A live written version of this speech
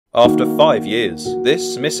After 5 years,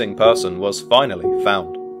 this missing person was finally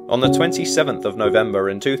found. On the 27th of November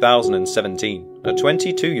in 2017, a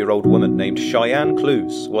 22-year-old woman named Cheyann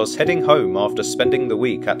Klus was heading home after spending the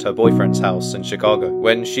week at her boyfriend's house in Chicago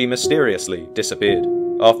when she mysteriously disappeared.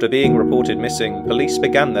 After being reported missing, police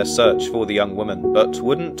began their search for the young woman, but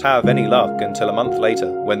wouldn't have any luck until a month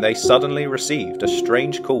later when they suddenly received a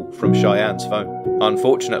strange call from Cheyann's phone.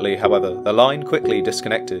 Unfortunately, however, the line quickly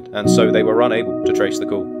disconnected, and so they were unable to trace the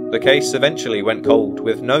call. The case eventually went cold,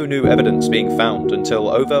 with no new evidence being found until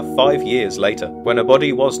over 5 years later, when a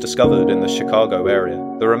body was discovered in the Chicago area.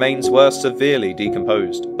 The remains were severely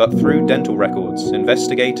decomposed, but through dental records,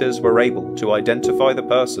 investigators were able to identify the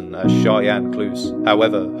person as Cheyann Klus.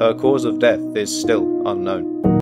 However, her cause of death is still unknown.